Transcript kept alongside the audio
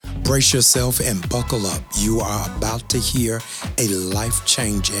Brace yourself and buckle up. You are about to hear a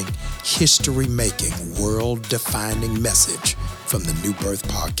life-changing, history-making, world-defining message from the New Birth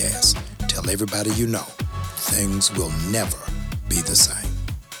Podcast. Tell everybody you know, things will never be the same.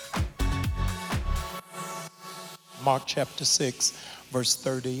 Mark chapter 6, verse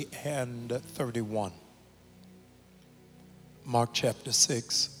 30 and 31. Mark chapter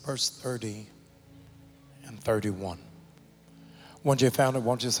 6, verse 30 and 31. Once you found it,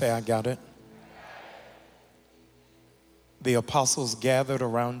 won't you say, I got it? The apostles gathered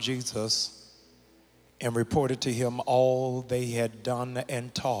around Jesus and reported to him all they had done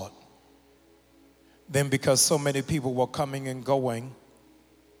and taught. Then because so many people were coming and going,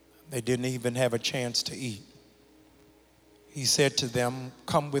 they didn't even have a chance to eat. He said to them,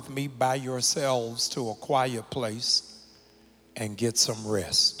 come with me by yourselves to a quiet place and get some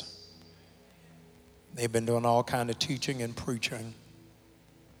rest. They've been doing all kind of teaching and preaching,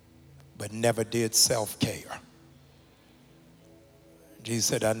 but never did self-care. Jesus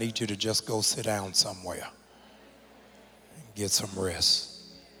said, I need you to just go sit down somewhere and get some rest.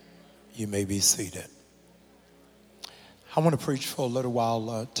 You may be seated. I want to preach for a little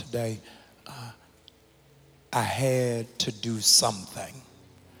while today. I had to do something.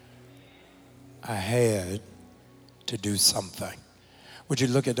 I had to do something. Would you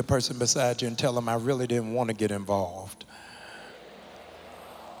look at the person beside you and tell them, I really didn't want to get involved,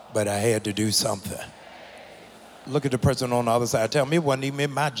 but I had to do something. Look at the person on the other side. Tell them, it wasn't even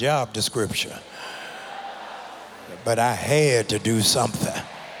in my job description, but I had to do something.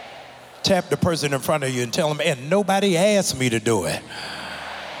 Tap the person in front of you and tell them, and nobody asked me to do it.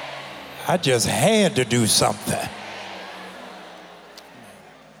 I just had to do something.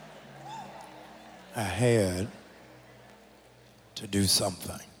 I had to do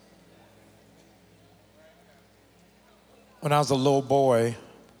something. When I was a little boy,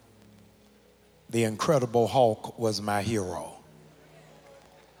 the Incredible Hulk was my hero.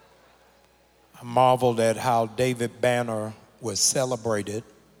 I marveled at how David Banner was celebrated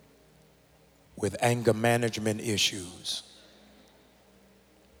with anger management issues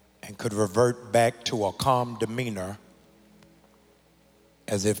and could revert back to a calm demeanor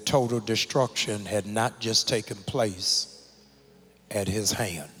as if total destruction had not just taken place at his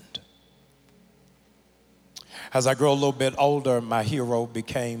hand. As I grew a little bit older, my hero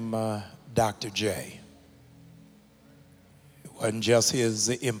became Dr. J. It wasn't just his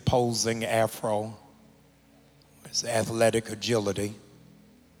imposing afro, his athletic agility,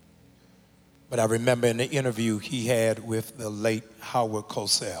 but I remember in the interview he had with the late Howard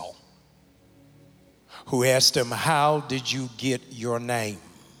Cosell, who asked him, how did you get your name?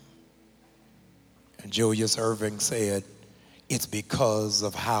 And Julius Erving said, it's because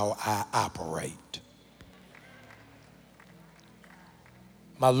of how I operate.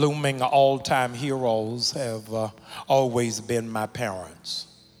 My looming all-time heroes have always been my parents.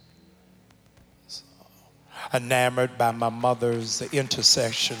 So, enamored by my mother's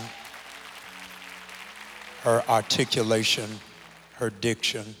intercession, her articulation, her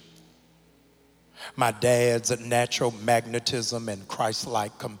diction, my dad's natural magnetism and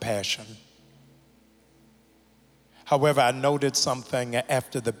Christ-like compassion. However, I noted something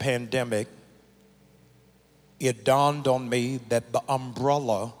after the pandemic. It dawned on me that the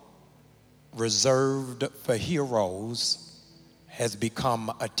umbrella reserved for heroes has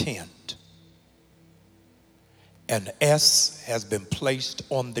become a tent. An S has been placed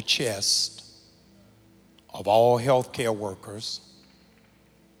on the chest of all healthcare workers,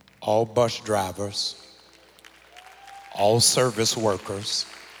 all bus drivers, all service workers,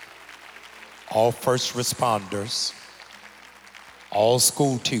 all first responders, all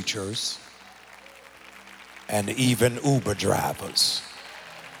school teachers, and even Uber drivers.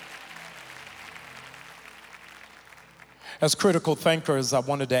 As critical thinkers, I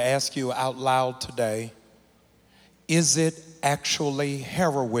wanted to ask you out loud today, is it actually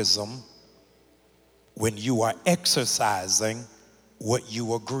heroism when you are exercising what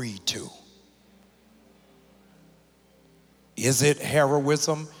you agreed to? Is it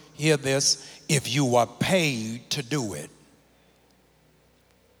heroism, hear this, if you are paid to do it?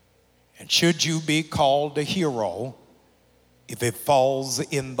 And should you be called a hero if it falls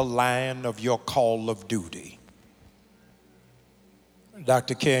in the line of your call of duty?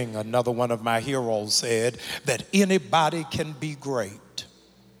 Dr. King, another one of my heroes, said that anybody can be great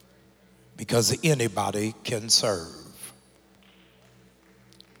because anybody can serve.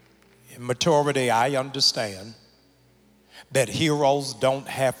 In maturity, I understand that heroes don't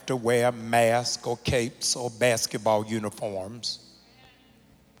have to wear masks or capes or basketball uniforms.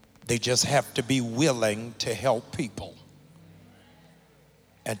 They just have to be willing to help people.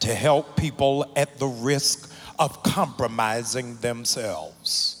 and to help people at the risk of compromising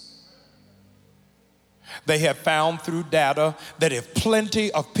themselves. They have found through data that if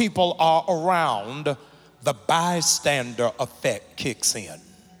plenty of people are around, the bystander effect kicks in.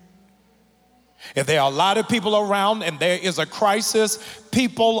 If there are a lot of people around and there is a crisis,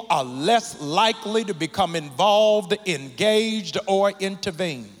 people are less likely to become involved, engaged, or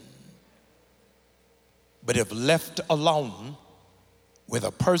intervene. But if left alone with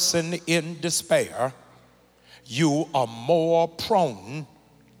a person in despair, you are more prone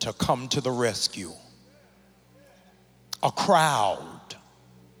to come to the rescue. A crowd,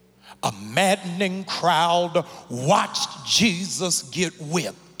 a maddening crowd, watched Jesus get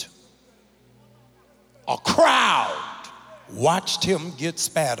whipped. A crowd watched him get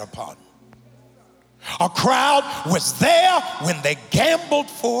spat upon. A crowd was there when they gambled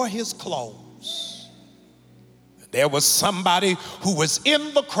for his clothes. There was somebody who was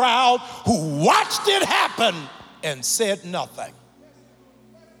in the crowd who watched it happen and said nothing,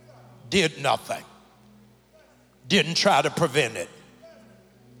 did nothing, didn't try to prevent it,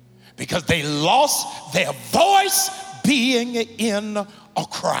 because they lost their voice being in a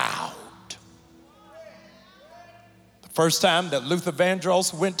crowd. The first time that Luther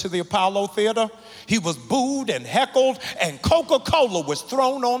Vandross went to the Apollo Theater, he was booed and heckled, and Coca-Cola was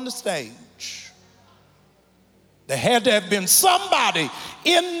thrown on the stage. There had to have been somebody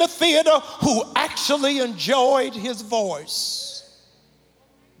in the theater who actually enjoyed his voice.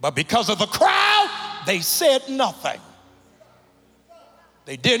 But because of the crowd, they said nothing.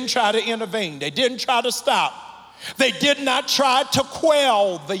 They didn't try to intervene. They didn't try to stop. They did not try to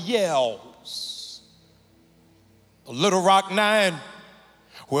quell the yells. The Little Rock Nine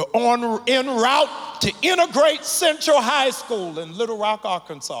were en route to integrate Central High School in Little Rock,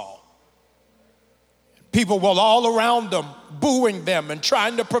 Arkansas. People were all around them, booing them and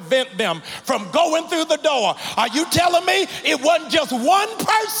trying to prevent them from going through the door. Are you telling me it wasn't just one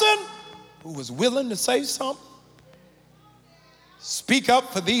person who was willing to say something? Speak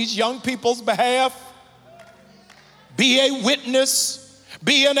up for these young people's behalf. Be a witness,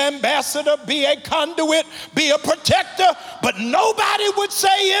 be an ambassador, be a conduit, be a protector, but nobody would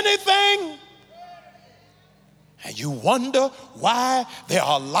say anything. And you wonder why there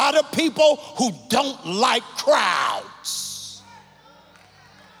are a lot of people who don't like crowds.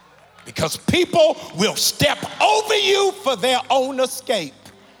 Because people will step over you for their own escape.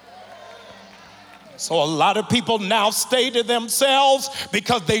 So a lot of people now stay to themselves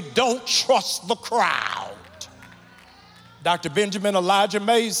because they don't trust the crowd. Dr. Benjamin Elijah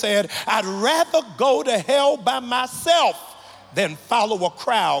Mays said, I'd rather go to hell by myself than follow a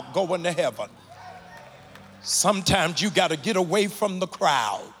crowd going to heaven. Sometimes you got to get away from the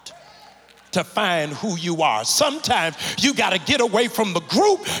crowd to find who you are. Sometimes you got to get away from the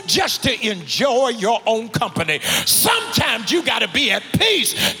group just to enjoy your own company. Sometimes you got to be at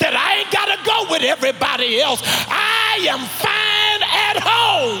peace that I ain't got to go with everybody else. I am fine at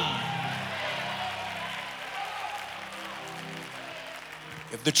home.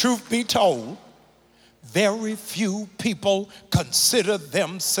 If the truth be told, very few people consider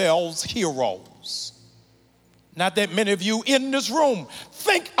themselves heroes. Not that many of you in this room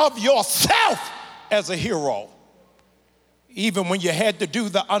think of yourself as a hero, even when you had to do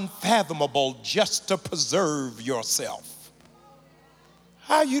the unfathomable just to preserve yourself.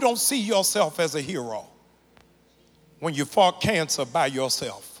 How you don't see yourself as a hero when you fought cancer by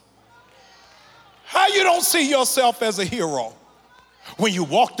yourself? How you don't see yourself as a hero when you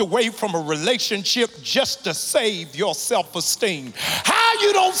walked away from a relationship just to save your self-esteem? How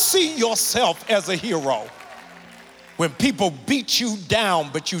you don't see yourself as a hero when people beat you down,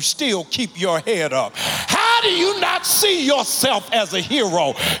 but you still keep your head up? How do you not see yourself as a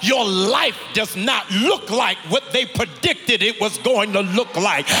hero? Your life does not look like what they predicted it was going to look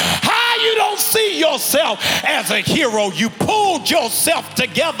like. How you don't see yourself as a hero? You pulled yourself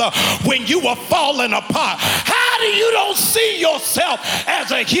together when you were falling apart. How do you don't see yourself as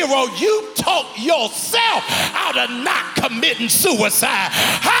a hero? You talk yourself out of not committing suicide.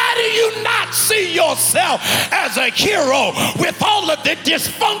 How do you not see yourself as a hero with all of the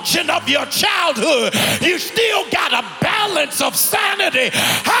dysfunction of your childhood? You still got a balance of sanity.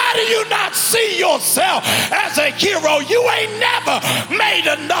 How do you not see yourself as a hero? You ain't never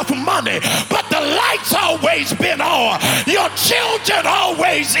made enough money, but the lights always been on. Your children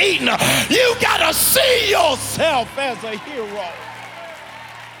always eating. You gotta see yourself as a hero.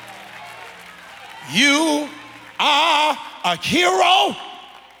 You are a hero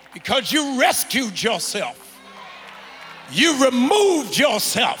because you rescued yourself. You removed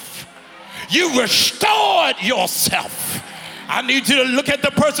yourself. You restored yourself. I need you to look at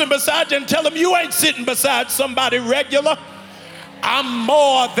the person beside you and tell them you ain't sitting beside somebody regular. I'm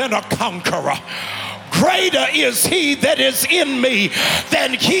more than a conqueror. Greater is he that is in me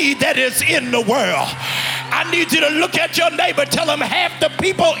than he that is in the world. I need you to look at your neighbor, tell them half the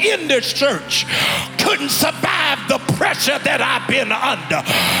people in this church couldn't survive the pressure that I've been under.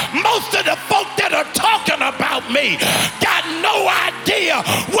 Most of the folk that are talking about me got no idea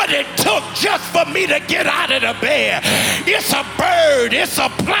what it took just for me to get out of the bed. It's a bird, it's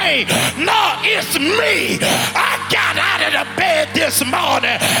a plane. No, it's me. I got out of the bed this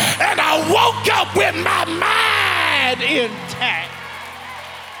morning and I woke up with my mind intact.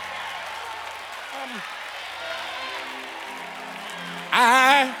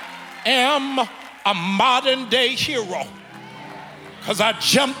 I am a modern day hero because I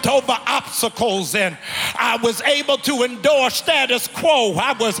jumped over obstacles and I was able to endure status quo.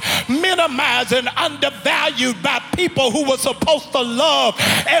 I was minimized and undervalued by people who were supposed to love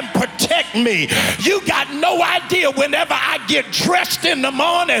and protect me. You got no idea whenever I get dressed in the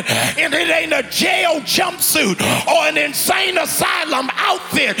morning and it ain't a jail jumpsuit or an insane asylum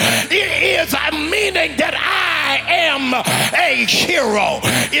outfit, it is a meaning that I am a hero.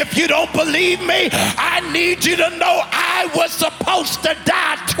 If you don't believe me, I need you to know I was supposed to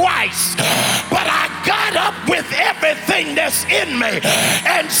die twice, but I got up with everything that's in me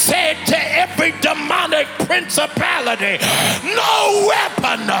and said to every demonic principality, no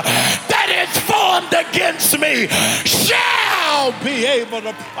weapon that is formed against me shall be able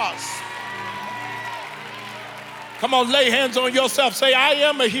to prosper. Come on, lay hands on yourself. Say, I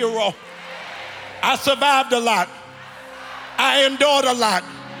am a hero. I survived a lot. I endured a lot.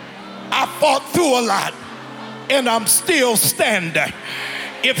 I fought through a lot. And I'm still standing.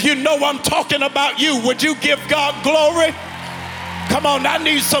 If you know I'm talking about you, would you give God glory? Come on, I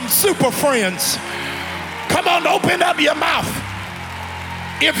need some super friends. Come on, open up your mouth.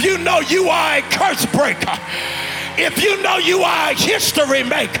 If you know you are a curse breaker, if you know you are a history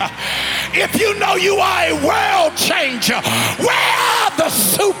maker, if you know you are a world changer, where are the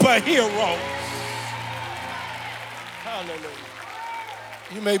superheroes? Hallelujah.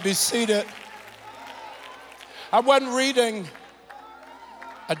 You may be seated. I wasn't reading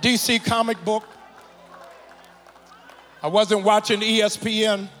a DC comic book. I wasn't watching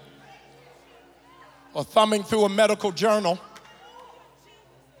ESPN or thumbing through a medical journal,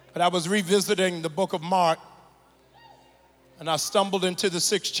 but I was revisiting the book of Mark, and I stumbled into the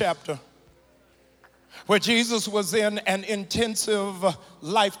 6th chapter where Jesus was in an intensive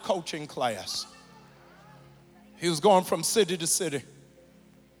life coaching class. He was going from city to city,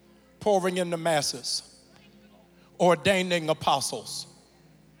 pouring in the masses, ordaining apostles,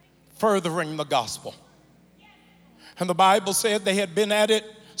 furthering the gospel. And the Bible said they had been at it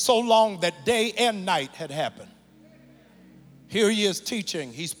so long that day and night had happened. Here he is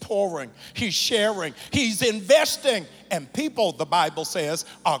teaching, he's pouring, he's sharing, he's investing, and people, the Bible says,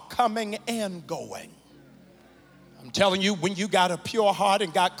 are coming and going. I'm telling you, when you got a pure heart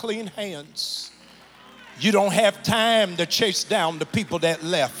and got clean hands, you don't have time to chase down the people that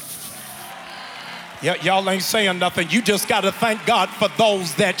left. Y'all ain't saying nothing. You just got to thank God for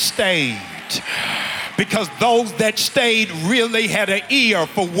those that stayed. Because those that stayed really had an ear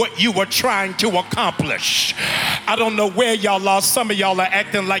for what you were trying to accomplish. I don't know where y'all are. Some of y'all are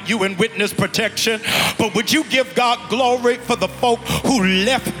acting like you in witness protection. But would you give God glory for the folk who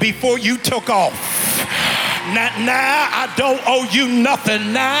left before you took off? Now I don't owe you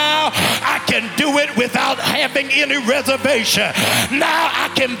nothing. Now I can do it without having any reservation. Now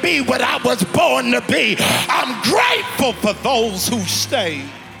I can be what I was born to be. I'm grateful for those who stayed.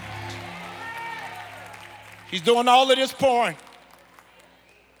 He's doing all of this pouring,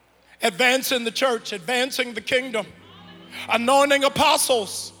 advancing the church, advancing the kingdom, anointing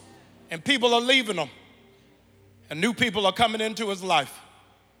apostles, and people are leaving him, and new people are coming into his life.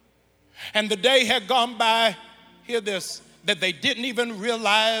 And the day had gone by, hear this, that they didn't even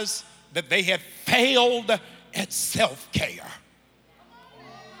realize that they had failed at self-care.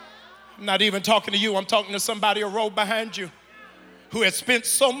 I'm not even talking to you, I'm talking to somebody a row behind you who has spent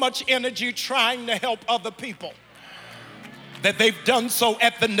so much energy trying to help other people that they've done so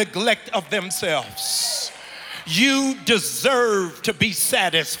at the neglect of themselves. You deserve to be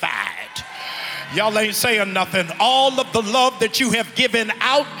satisfied. Y'all ain't saying nothing. All of the love that you have given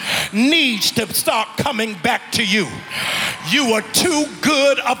out needs to start coming back to you. You are too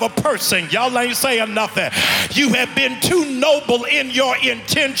good of a person. Y'all ain't saying nothing. You have been too noble in your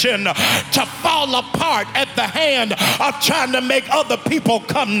intention to fall apart at the hand of trying to make other people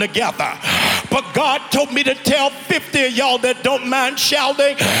come together. but God told me to tell 50 of y'all that don't mind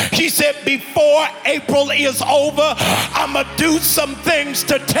shouting. He said, before April is over, I'm going to do some things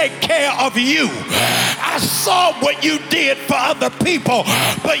to take care of you. I saw what you did for other people,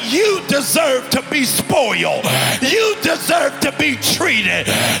 but you deserve to be spoiled. You deserve to be treated.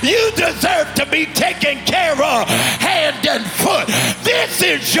 You deserve to be taken care of hand and foot. This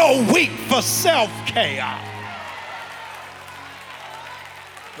is your week for self-care.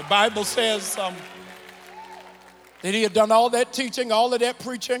 The Bible says that he had done all that teaching, all of that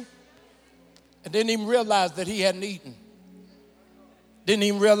preaching, and didn't even realize that he hadn't eaten. Didn't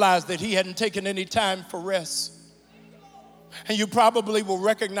even realize that he hadn't taken any time for rest. And you probably will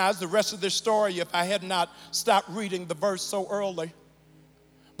recognize the rest of this story if I had not stopped reading the verse so early.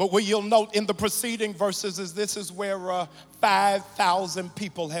 But what you'll note in the preceding verses is this is where 5,000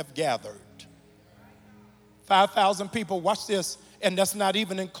 people have gathered. 5,000 people, watch this, and that's not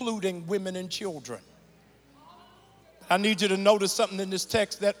even including women and children. I need you to notice something in this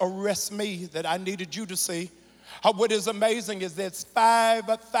text that arrests me, that I needed you to see. What is amazing is there's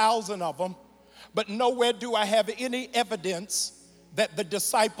 5,000 of them, but nowhere do I have any evidence that the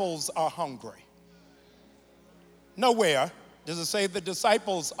disciples are hungry. Nowhere does it say the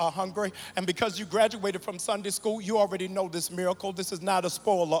disciples are hungry. And because you graduated from Sunday school, you already know this miracle. This is not a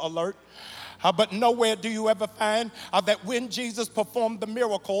spoiler alert. But nowhere do you ever find that when Jesus performed the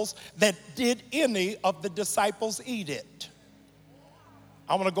miracles, that did any of the disciples eat it.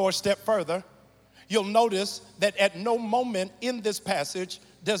 I want to go a step further. You'll notice that at no moment in this passage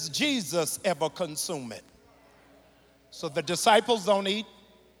does Jesus ever consume it. So the disciples don't eat,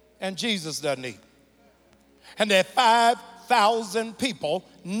 and Jesus doesn't eat. And there are 5,000 people,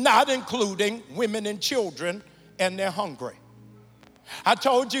 not including women and children, and they're hungry. I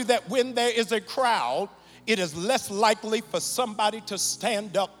told you that when there is a crowd, it is less likely for somebody to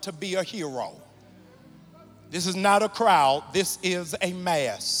stand up to be a hero. This is not a crowd, this is a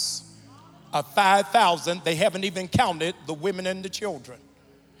mass of 5,000. They haven't even counted the women and the children.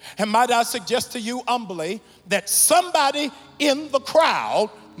 And might I suggest to you humbly that somebody in the crowd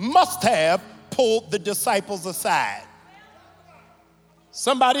must have pulled the disciples aside.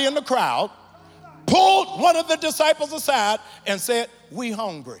 Somebody in the crowd pulled one of the disciples aside and said, we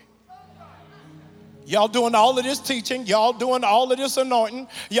hungry. Y'all doing all of this teaching, y'all doing all of this anointing,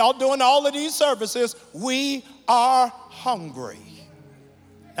 y'all doing all of these services, we are hungry.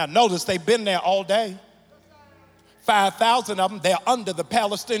 Now notice they've been there all day. 5,000 of them, they're under the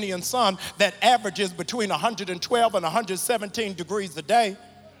Palestinian sun that averages between 112 and 117 degrees a day.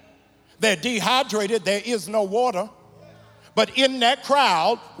 They're dehydrated, there is no water. But in that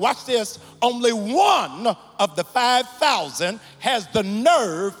crowd, watch this, only one of the 5,000 has the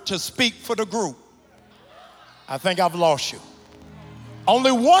nerve to speak for the group. I think I've lost you.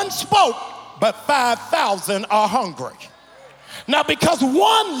 Only one spoke, but 5,000 are hungry. Now, because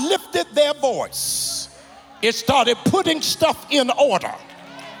one lifted their voice, it started putting stuff in order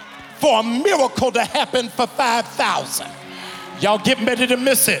for a miracle to happen for 5,000. Y'all getting ready to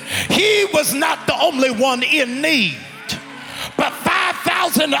miss it. He was not the only one in need, but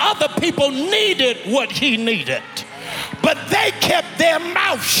 5,000 other people needed what he needed, but they kept their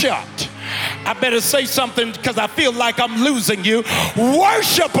mouth shut. I better say something because I feel like I'm losing you.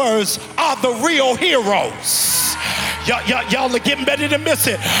 Worshipers are the real heroes. Y'all are getting ready to miss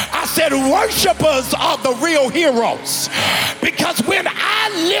it. I said worshipers are the real heroes, because when I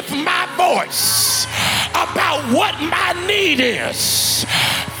lift my voice about what my need is,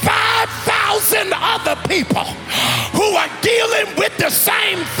 5,000 other people who are dealing with the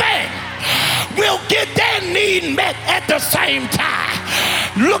same thing will get their need met at the same time.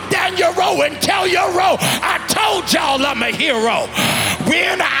 Look down your row and tell your row, I told y'all I'm a hero.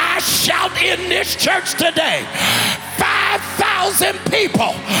 When I shout in this church today, 5,000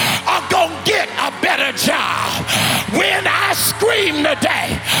 people are going to get a better job. When I scream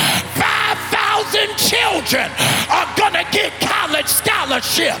today, 5,000 children are going to get college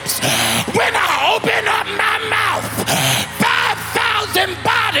scholarships. When I open up my mouth, 5,000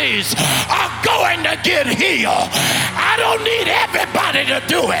 bodies are going to get healed. I don't need everybody to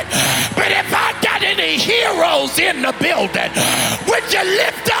do it, but if I got any heroes in the building, would you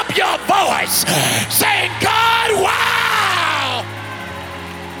lift up your voice saying, God, wow!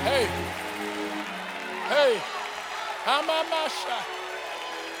 Hey,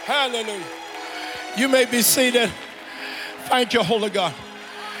 hallelujah. You may be seated. Thank you, Holy God.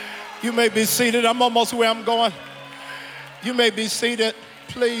 You may be seated. I'm almost where I'm going. You may be seated,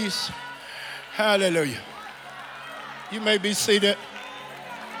 please. Hallelujah. You may be seated.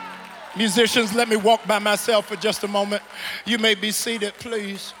 Musicians, let me walk by myself for just a moment. You may be seated,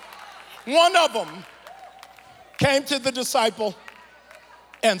 please. One of them came to the disciple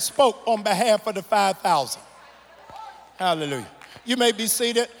and spoke on behalf of the 5,000. Hallelujah. You may be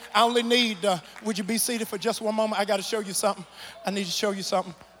seated. I only need, would you be seated for just one moment? I got to show you something. I need to show you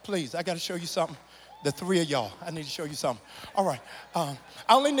something. Please, I got to show you something. The three of y'all, I need to show you something. All right. I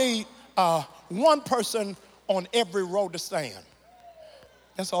only need one person on every row to stand.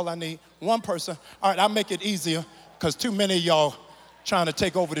 That's all I need. One person. All right, I'll make it easier because too many of y'all trying to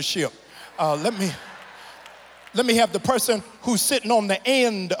take over the ship. Let me have the person who's sitting on the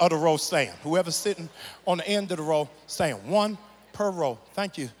end of the row stand. Whoever's sitting on the end of the row stand. One per row.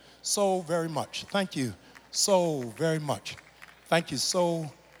 Thank you so very much. Thank you so very much. Thank you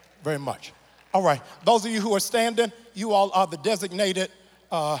so very much. All right, those of you who are standing, you all are the designated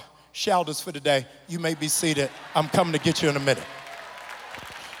shouters for today. You may be seated. I'm coming to get you in a minute.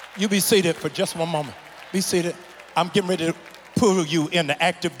 You be seated for just one moment. Be seated. I'm getting ready to pull you into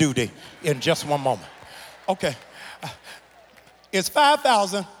active duty in just one moment. Okay. It's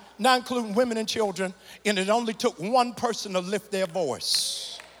 5,000, not including women and children, and it only took one person to lift their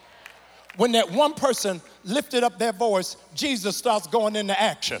voice. When that one person lifted up their voice, Jesus starts going into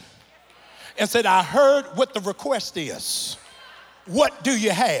action and said, I heard what the request is. What do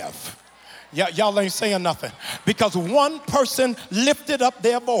you have? Y'all ain't saying nothing. Because one person lifted up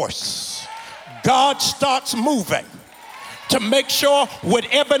their voice, God starts moving to make sure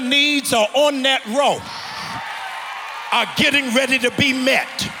whatever needs are on that row are getting ready to be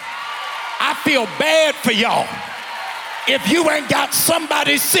met. I feel bad for y'all if you ain't got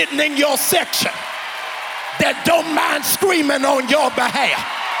somebody sitting in your section that don't mind screaming on your behalf.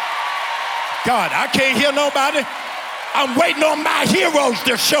 God, I can't hear nobody. I'm waiting on my heroes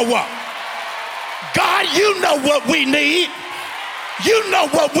to show up. God, you know what we need. You know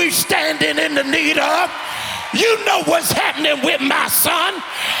what we're standing in the need of. You know what's happening with my son.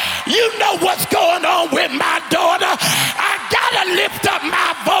 You know what's going on with my daughter. I gotta lift up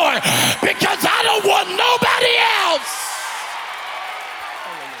my voice because I don't want nobody else.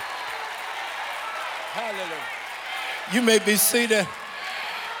 Hallelujah. Hallelujah. You may be seated.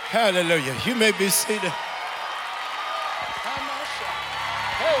 Hallelujah. You may be seated.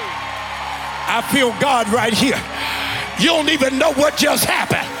 Hey. I feel God right here. You don't even know what just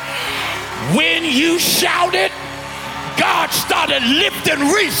happened. When you shouted, God started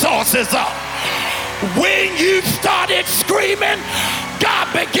lifting resources up. When you started screaming, God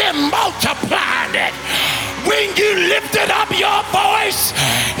began multiplying it. When you lifted up your voice,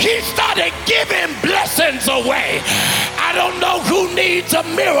 He started giving blessings away. I don't know who needs a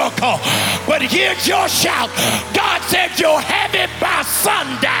miracle, but here's your shout. God said you'll have it by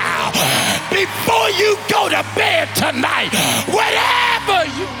sundown. Before you go to bed tonight, whatever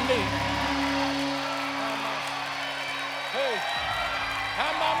you need.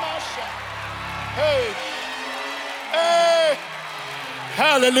 Hey, hey,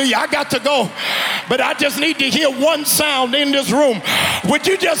 hallelujah. I got to go, but I just need to hear one sound in this room. Would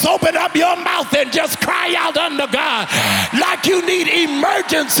you just open up your mouth and just cry out unto God like you need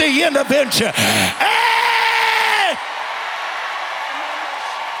emergency intervention? Hey!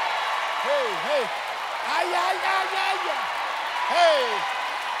 Hey, hey. Ay, ay, ay, ay, ay. Hey.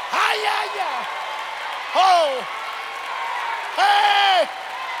 Ay, ay, ay. Oh. Hey.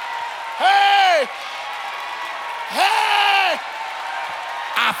 Hey! Hey!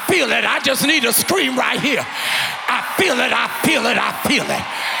 I feel it. I just need to scream right here. I feel it. I feel it. I feel it.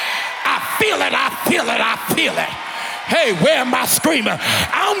 I feel it. I feel it. I feel it. Hey, where am I screaming?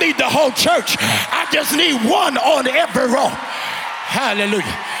 I don't need the whole church. I just need one on every row.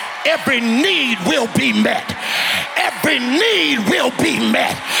 Hallelujah. Every need will be met. Every need will be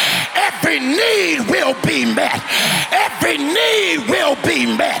met. Every need will be met. Every need will be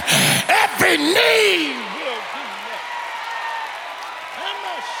met. Every need will be met.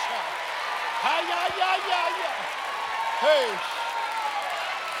 Hey,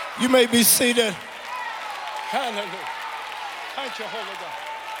 you may be seated. Hallelujah. Thank you, Holy God.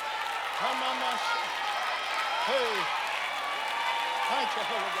 Hey, thank you,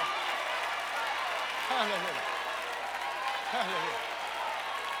 Holy God. Hallelujah. Hallelujah.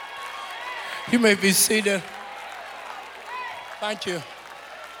 You may be seated. Thank you.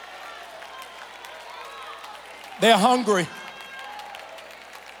 They're hungry.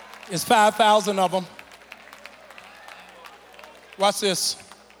 It's 5,000 of them. Watch this.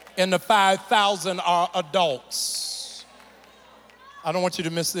 And the 5,000 are adults. I don't want you to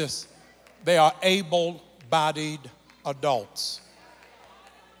miss this. They are able-bodied adults.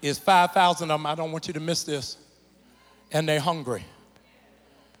 It's 5,000 of them. I don't want you to miss this. And they're hungry.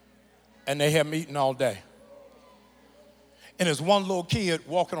 And they haven't eaten all day. And there's one little kid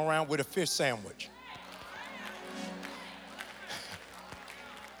walking around with a fish sandwich.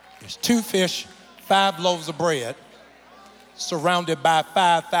 There's 2 fish, 5 loaves of bread, surrounded by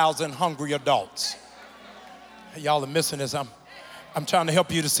 5,000 hungry adults. Y'all are missing this. I'm trying to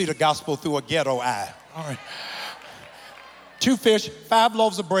help you to see the gospel through a ghetto eye. All right. 2 fish, 5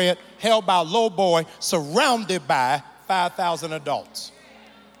 loaves of bread, held by a little boy, surrounded by 5,000 adults.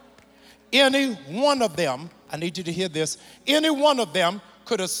 Any one of them, I need you to hear this, any one of them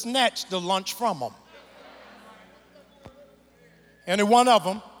could have snatched the lunch from them. Any one of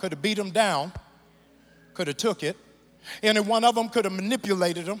them could have beat them down, could have took it. Any one of them could have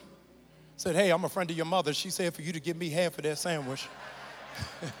manipulated them. Said, hey, I'm a friend of your mother. She said for you to give me half of that sandwich.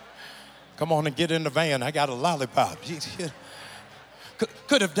 Come on and get in the van. I got a lollipop.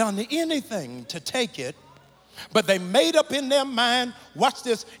 Could have done anything to take it, but they made up in their mind, watch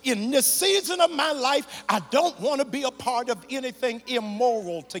this, in this season of my life, I don't want to be a part of anything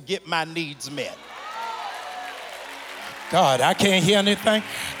immoral to get my needs met. God, I can't hear anything.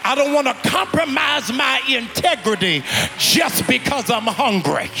 I don't want to compromise my integrity just because I'm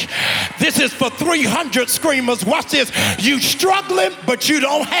hungry. This is for 300 screamers. Watch this. You struggling, but you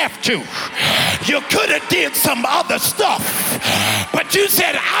don't have to. You could have did some other stuff, but you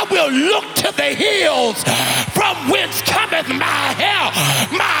said, I will look to the hills from whence cometh my help.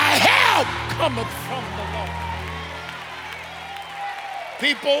 My help cometh from the Lord.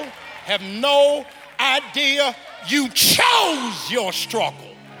 People have no idea you chose your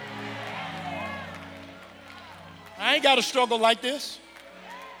struggle. I ain't got to struggle like this.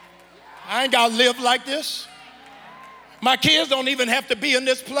 I ain't got to live like this. My kids don't even have to be in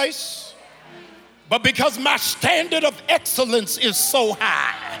this place. But because my standard of excellence is so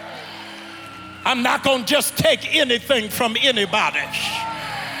high, I'm not going to just take anything from anybody.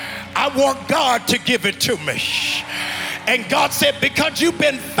 I want God to give it to me. And God said, because you've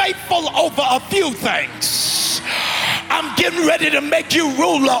been faithful over a few things, I'm getting ready to make you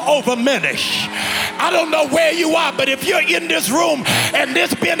ruler over many. I don't know where you are, but if you're in this room and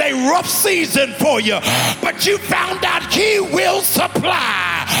there's been a rough season for you, but you found out He will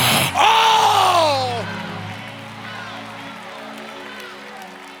supply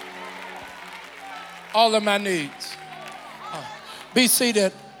all of my needs. Be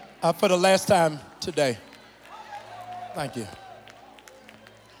seated for the last time today. Thank you.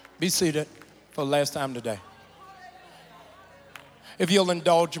 Be seated for the last time today. If you'll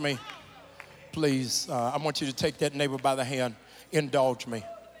indulge me, please, I want you to take that neighbor by the hand. Indulge me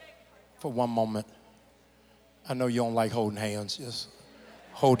for one moment. I know you don't like holding hands. Just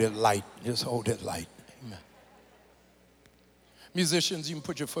hold it light. Just hold it light. Amen. Musicians, you can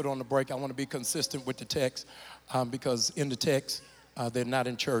put your foot on the brake. I want to be consistent with the text because in the text, they're not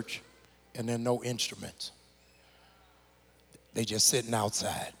in church and there are no instruments. They just sitting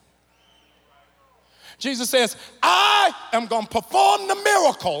outside. Jesus says, I am going to perform the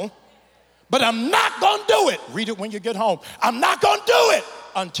miracle, but I'm not going to do it. Read it when you get home. I'm not going to do it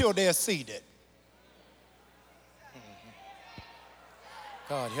until they're seated.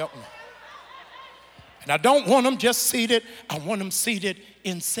 God, help me. And I don't want them just seated. I want them seated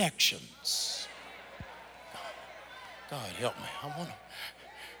in sections. God, help me.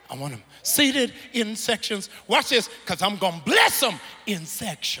 I want them seated in sections. Watch this, because I'm going to bless them in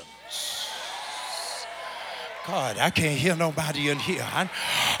sections. God, I can't hear nobody in here. All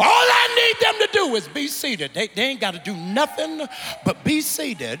I need them to do is be seated. They ain't got to do nothing but be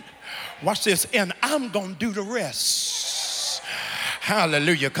seated. Watch this, and I'm going to do the rest.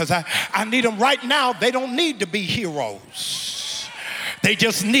 Hallelujah, because I need them right now. They don't need to be heroes. They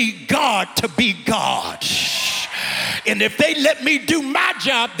just need God to be God. And if they let me do my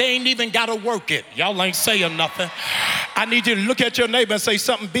job, they ain't even got to work it. Y'all ain't saying nothing. I need you to look at your neighbor and say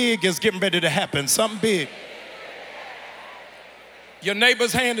something big is getting ready to happen. Something big. Your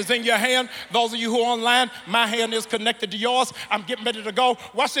neighbor's hand is in your hand. Those of you who are online, my hand is connected to yours. I'm getting ready to go.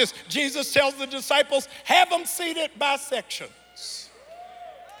 Watch this. Jesus tells the disciples, have them seated by sections.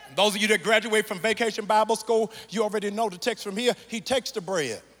 And those of you that graduate from Vacation Bible School, you already know the text from here. He takes the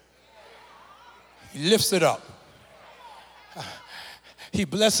bread. He lifts it up. He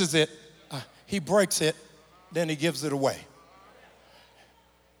blesses it. He breaks it. Then he gives it away.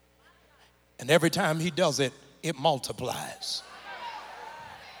 And every time he does it, it multiplies.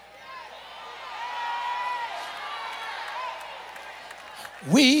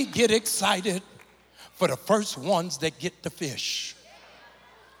 We get excited for the first ones that get the fish.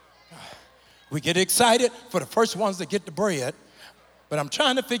 We get excited for the first ones that get the bread, but I'm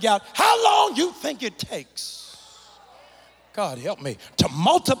trying to figure out how long you think it takes God help me, to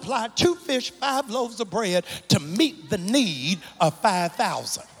multiply 2 fish, 5 loaves of bread to meet the need of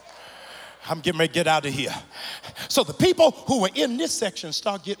 5,000. I'm getting ready to get out of here. So the people who were in this section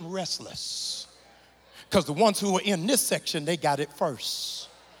start getting restless because the ones who were in this section, they got it first.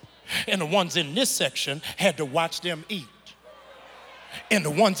 And the ones in this section had to watch them eat. And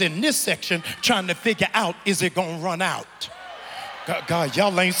the ones in this section trying to figure out, is it going to run out? God,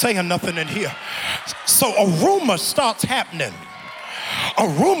 y'all ain't saying nothing in here. So a rumor starts happening. A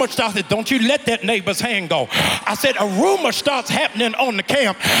rumor started, don't you let that neighbor's hand go. I said a rumor starts happening on the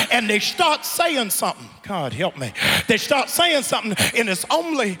camp, and they start saying something. God help me. They start saying something, and it's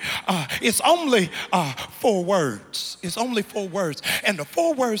only 4 words. It's only 4 words. And the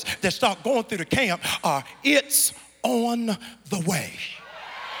 4 words that start going through the camp are, it's on the way.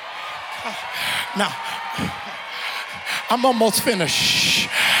 Now, I'm almost finished.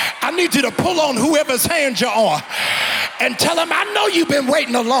 I need you to pull on whoever's hand you're on and tell them, I know you've been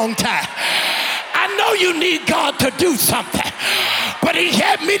waiting a long time. I know you need God to do something, but he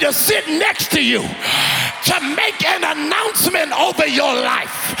had me to sit next to you to make an announcement over your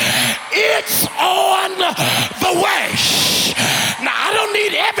life. It's on the way. Now, I don't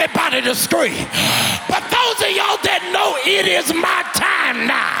need everybody to scream, but those of y'all that know it is my time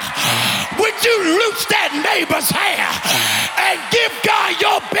now, would you loose that neighbor's hair and give God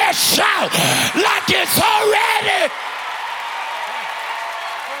your best shout like it's already?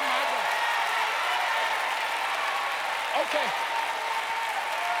 Okay.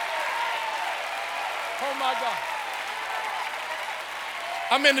 Oh my God.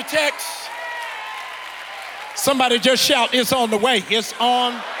 I'm in the text. Somebody just shout, it's on the way. It's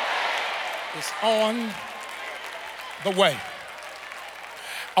on the way.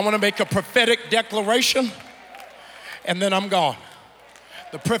 I want to make a prophetic declaration, and then I'm gone.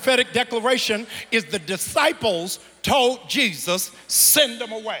 The prophetic declaration is the disciples told Jesus, send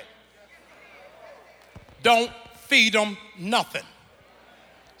them away. Don't feed them nothing.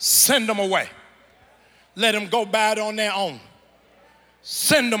 Send them away. Let them go bad on their own.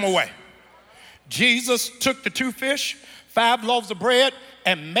 Send them away. Jesus took the 2 fish, 5 loaves of bread,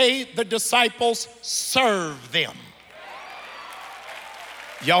 and made the disciples serve them.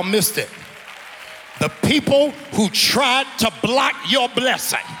 Y'all missed it. The people who tried to block your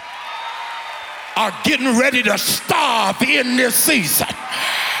blessing are getting ready to starve in this season.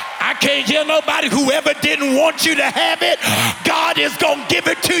 I can't hear nobody. Whoever didn't want you to have it, God is going to give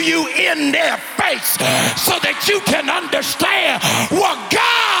it to you in their face so that you can understand what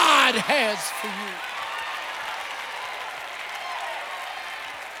God has for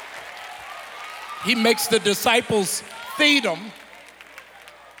you. He makes the disciples feed them.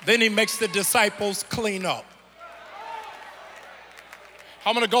 Then he makes the disciples clean up.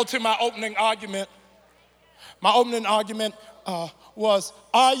 I'm going to go to my opening argument. My opening argument was,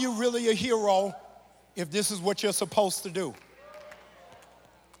 are you really a hero if this is what you're supposed to do?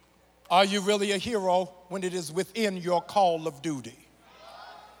 Are you really a hero when it is within your call of duty?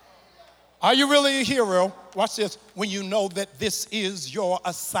 Are you really a hero, watch this, when you know that this is your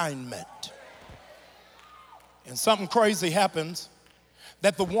assignment? And something crazy happens,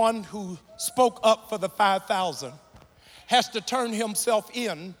 that the one who spoke up for the 5,000 has to turn himself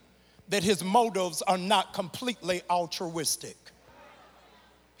in, that his motives are not completely altruistic.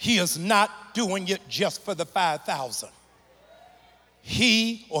 He is not doing it just for the 5,000.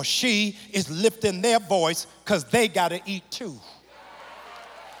 He or she is lifting their voice because they got to eat too.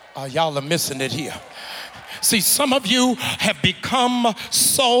 Y'all are missing it here. See, some of you have become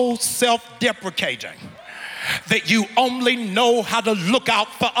so self-deprecating that you only know how to look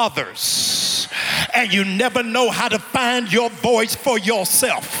out for others, and you never know how to find your voice for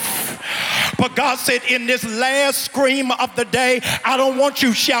yourself. But God said, in this last scream of the day, I don't want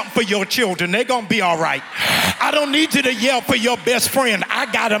you shouting for your children. They're going to be all right. I don't need you to yell for your best friend. I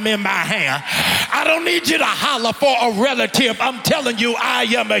got them in my hand. I don't need you to holler for a relative. I'm telling you, I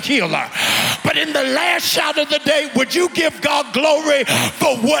am a healer. But in the last shout of the day, would you give God glory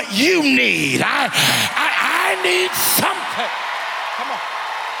for what you need? I need something. Come on.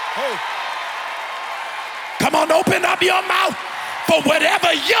 Hey. Come on, open up your mouth for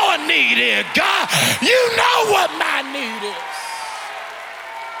whatever your need is. God, you know what my need is.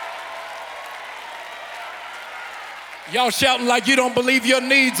 Y'all shouting like you don't believe your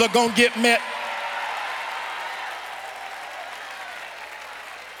needs are going to get met.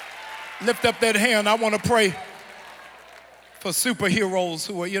 Lift up that hand. I want to pray for superheroes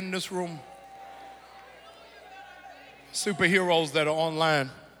who are in this room. Superheroes that are online.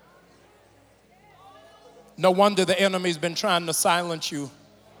 No wonder the enemy's been trying to silence you.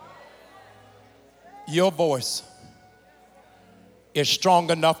 Your voice. is strong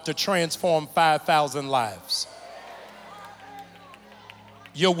enough to transform 5,000 lives.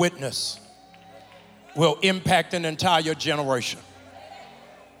 Your witness will impact an entire generation.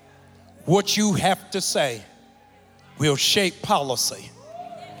 What you have to say will shape policy.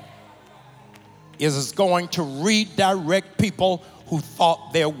 It is going to redirect people who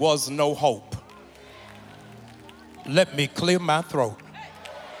thought there was no hope. Let me clear my throat.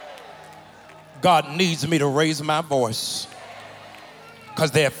 God needs me to raise my voice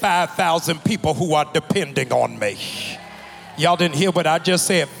because there are 5,000 people who are depending on me. Y'all didn't hear what I just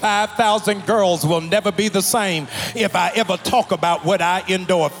said. 5,000 girls will never be the same if I ever talk about what I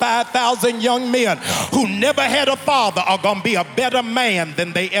endure. 5,000 young men who never had a father are going to be a better man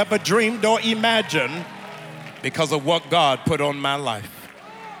than they ever dreamed or imagined because of what God put on my life.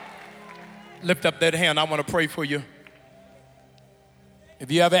 Lift up that hand. I want to pray for you.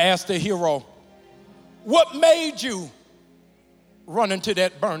 If you ever asked a hero, what made you run into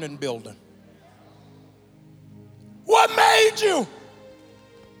that burning building? What made you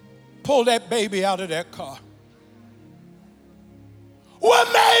pull that baby out of that car?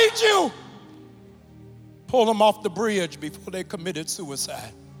 What made you pull them off the bridge before they committed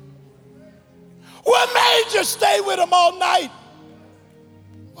suicide? What made you stay with them all night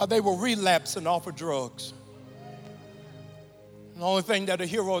while they were relapsing off of drugs? The only thing that a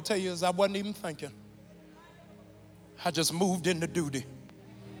hero will tell you is I wasn't even thinking. I just moved into duty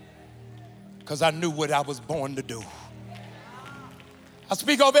because I knew what I was born to do. I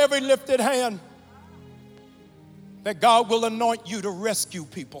speak of every lifted hand that God will anoint you to rescue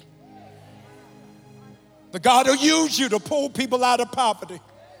people. That God will use you to pull people out of poverty,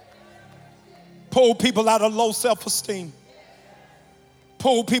 pull people out of low self-esteem,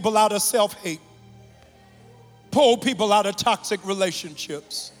 pull people out of self-hate, pull people out of toxic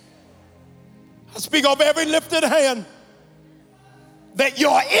relationships. I speak of every lifted hand that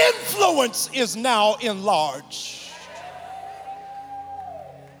your influence is now enlarged.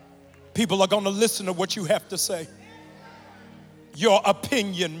 People are going to listen to what you have to say. Your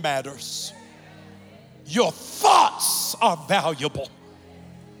opinion matters. Your thoughts are valuable.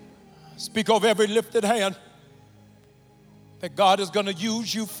 Speak of every lifted hand that God is going to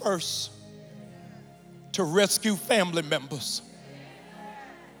use you first to rescue family members.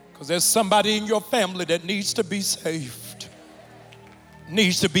 Because there's somebody in your family that needs to be saved,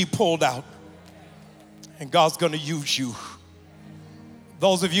 needs to be pulled out, and God's going to use you.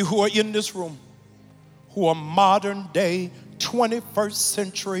 Those of you who are in this room who are modern day 21st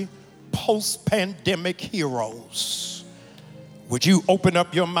century post-pandemic heroes, would you open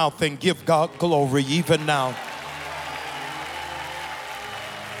up your mouth and give God glory even now?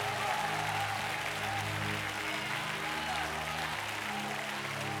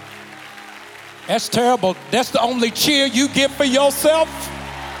 That's terrible. That's the only cheer you get for yourself.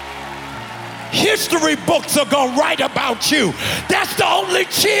 History books are going to write about you. That's the only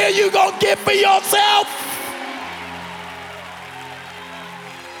cheer you're going to get for yourself.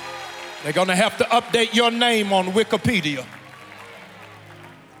 They're going to have to update your name on Wikipedia.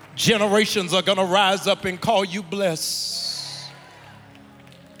 Generations are going to rise up and call you blessed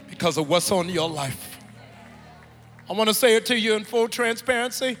because of what's on your life. I want to say it to you in full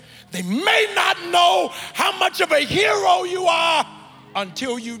transparency. They may not know how much of a hero you are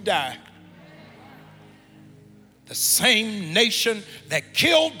until you die. The same nation that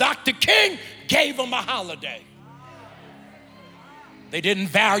killed Dr. King gave him a holiday. They didn't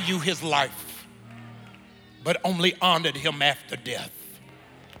value his life, but only honored him after death.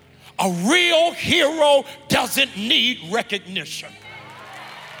 A real hero doesn't need recognition.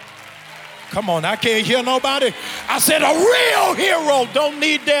 Come on, I can't hear nobody. I said a real hero don't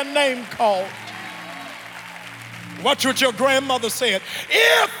need their name called. Watch what your grandmother said.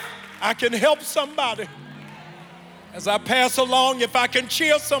 If I can help somebody, as I pass along, if I can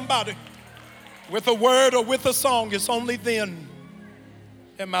cheer somebody with a word or with a song, it's only then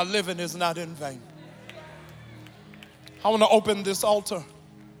that my living is not in vain. I want to open this altar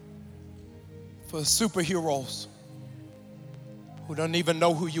for superheroes who don't even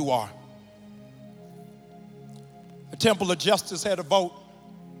know who you are. The Temple of Justice had a vote,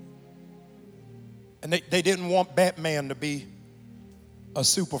 and they didn't want Batman to be a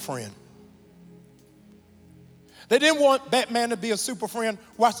super friend. They didn't want Batman to be a super friend.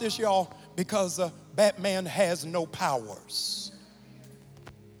 Watch this, y'all, because Batman has no powers.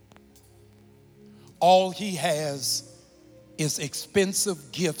 All he has is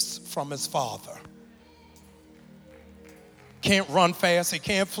expensive gifts from his father. Can't run fast, he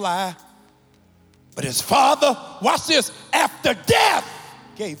can't fly. But his father, watch this, after death,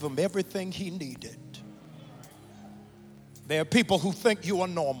 gave him everything he needed. There are people who think you are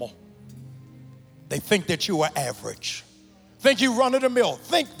normal. They think that you are average. Think you run of the mill.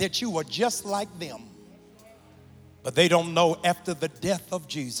 Think that you are just like them. But they don't know after the death of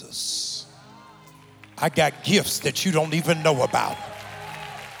Jesus, I got gifts that you don't even know about.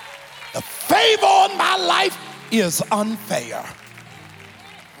 The favor on my life is unfair.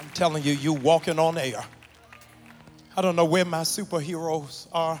 I'm telling you, you walking on air. I don't know where my superheroes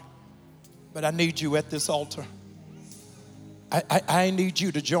are, but I need you at this altar. I need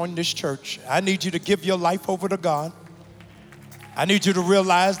you to join this church. I need you to give your life over to God. I need you to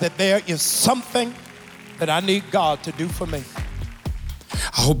realize that there is something that I need God to do for me.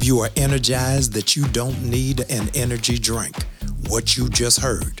 I hope you are energized that you don't need an energy drink. What you just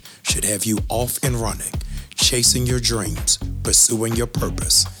heard should have you off and running, chasing your dreams, pursuing your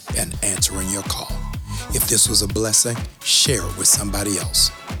purpose, and answering your call. If this was a blessing, share it with somebody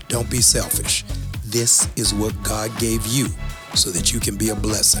else. Don't be selfish. This is what God gave you so that you can be a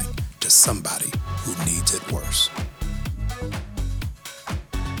blessing to somebody who needs it worse.